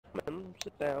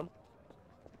Sit down.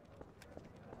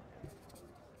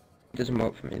 It doesn't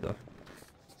work for me though.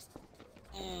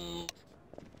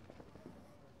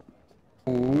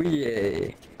 Oh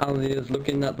yeah. Alia's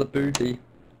looking at the booty.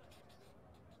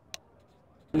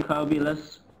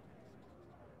 Fabulous.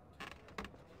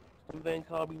 Van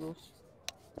Cobulus.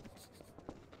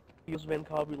 He was Van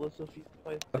Cobulus if you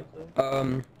say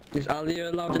so. Is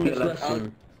Alia allowed in this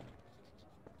lesson?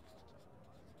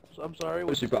 I'm sorry.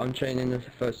 Obviously, but I'm training the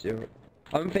first year.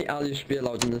 I don't think Alia should be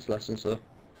allowed in this lesson, sir.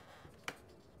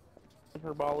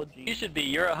 Herbology. You should be.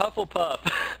 You're a Hufflepuff.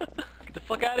 Get the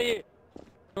fuck out of here.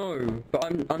 No, but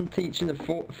I'm teaching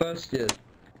the first year.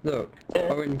 Look,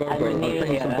 Owen Bobo. I'm I'm new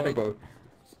playing some here. Bobo.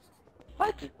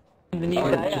 What? The new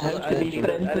I guy just- has to be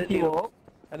friends with you.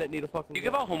 I didn't need a fucking. You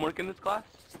give out homework in this class?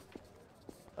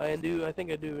 I do. I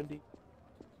think I do indeed.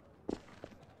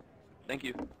 Thank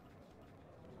you.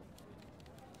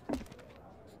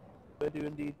 I do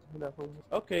indeed. Enough of it.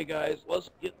 Okay, guys, let's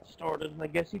get started. I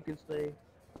guess you can stay.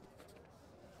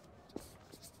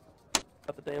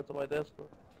 Got the dance on my desk.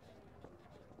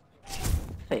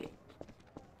 Hey.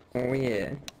 Oh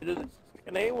yeah.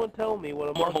 Can anyone tell me what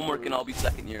a More muggle homework is? and I'll be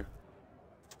second year.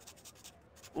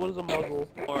 What is a muggle?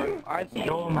 Or I think.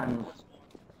 Romans.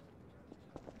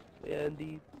 Yeah,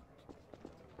 indeed.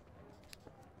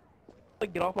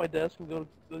 Like, get off my desk and go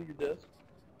to your desk.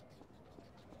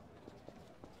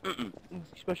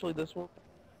 Especially this one.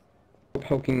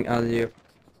 Poking Alia.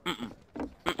 Oh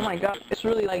my god, it's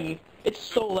really laggy. It's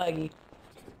so laggy.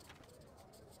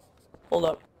 Hold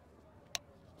up.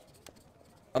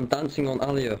 I'm dancing on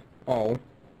Alia. Oh,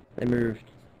 they moved.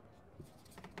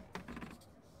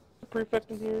 Prefect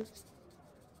in here.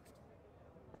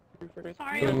 Prefect.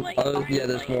 Sorry, I'm late. Yeah,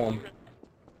 there's one.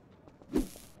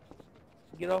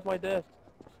 Get off my desk.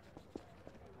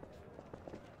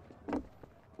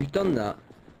 You've done that.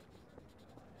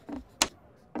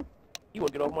 You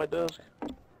wanna get off my desk?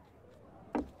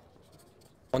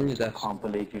 On your I desk. can't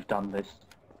believe you've done this.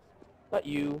 Not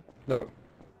you. Look.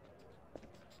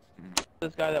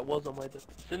 This guy that was on my desk.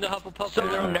 Send the Hufflepuff So to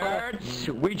their own nerds,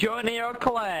 we join your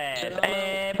class.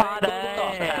 Hey, party!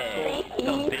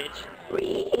 Dumb bitch.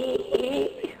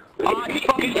 Oh, you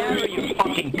fucking Garry, you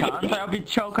fucking cunt! I'll be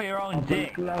choking your own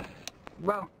dick. What's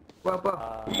What's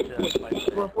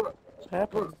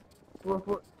happening?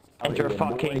 And you're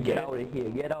fucking Get out of here.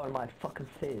 Get out of my fucking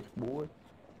face, boy.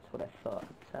 That's what I thought.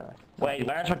 Wait,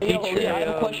 where's our Hey, teacher? I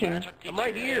have a question. I'm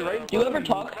right here, right? Do you ever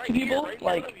talk to people,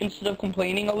 like, instead of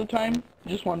complaining all the time?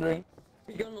 Just wondering.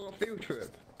 You going on a field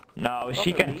trip? No,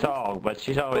 she can talk, but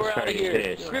she's always We're out of very here.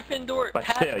 pissed. Gryffindor, But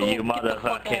Pascal, still, you get the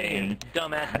fuck outta here. motherfucking...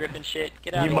 Dumbass Griffin shit.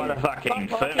 Get out You of here. motherfucking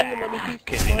Stop talking and let me teach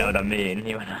Cause you know what I mean.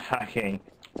 You motherfucking...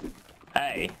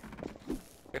 Hey,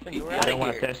 Gryffindor, you out don't of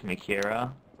wanna here. test me,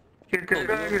 Kira. You're fucking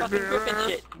Griffin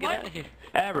shit. Get out of here.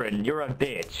 Aaron, you're a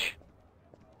bitch.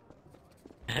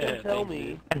 Don't tell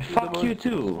me. And you're the fuck you most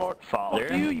too, smart- father.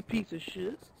 Fuck you piece of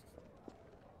shit.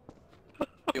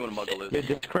 You want to muggle You're this?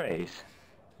 disgrace.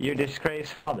 You're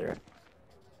disgrace, father.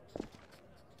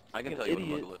 I can Fucking tell you what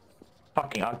idiot. to muggle it.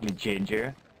 Fucking ugly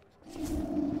ginger.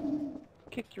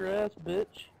 Kick your ass,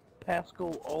 bitch.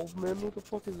 Pascal Altman, what the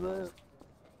fuck is that?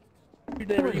 You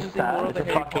never even seen one of It's the a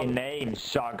Harry Potter. fucking name,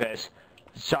 Sagas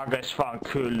Van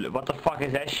Cool. What the fuck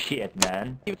is that shit,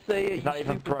 man? You say it, It's not you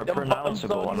even stupid dumb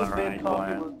pronounceable, am I Zogulus right, Van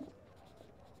Brian? Cobulus.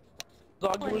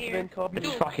 Zogulus Van Cobulus.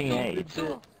 It's fucking AIDS.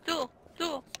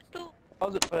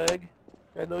 How's it, fag?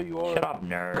 I know you are. Shut up,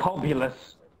 nerd.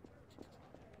 Cobulus.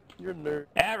 You're a nerd.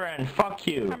 Aaron, fuck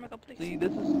you. See,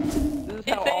 this is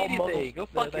how all muggles Go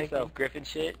fuck thank yourself, Griffin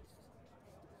shit. you.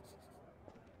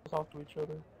 Talk to each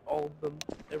other. All of them,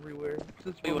 everywhere.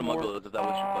 Since You we're want to more- muggle it if that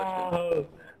was your question.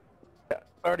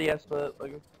 I already asked that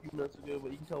like a few minutes ago,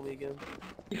 but you can tell me again.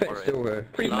 Prefect's Alright. still here. No,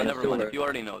 Prefect's never still mind. here. If you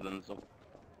already know, then so.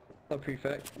 Oh,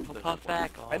 prefect. Puff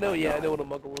back. I know, yeah, I know what a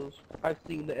muggle is. I've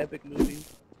seen the epic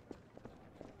movies.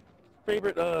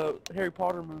 Favorite Harry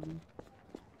Potter movie?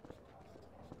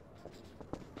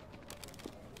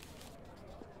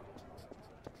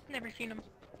 Never seen him.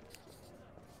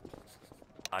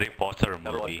 Harry Potter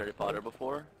Never watched Harry Potter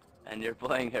before, and you're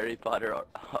playing Harry Potter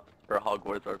or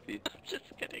Hogwarts RP. Just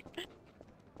kidding.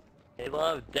 They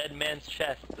love Dead Man's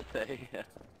Chest to say.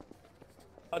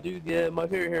 Oh, dude, yeah, my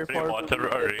favorite Harry Potter Potter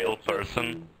movie a is real Chess person?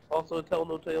 Scene. Also, Tell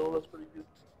No Tale, that's pretty good.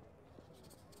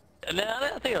 And then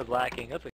I think I was lacking. That's a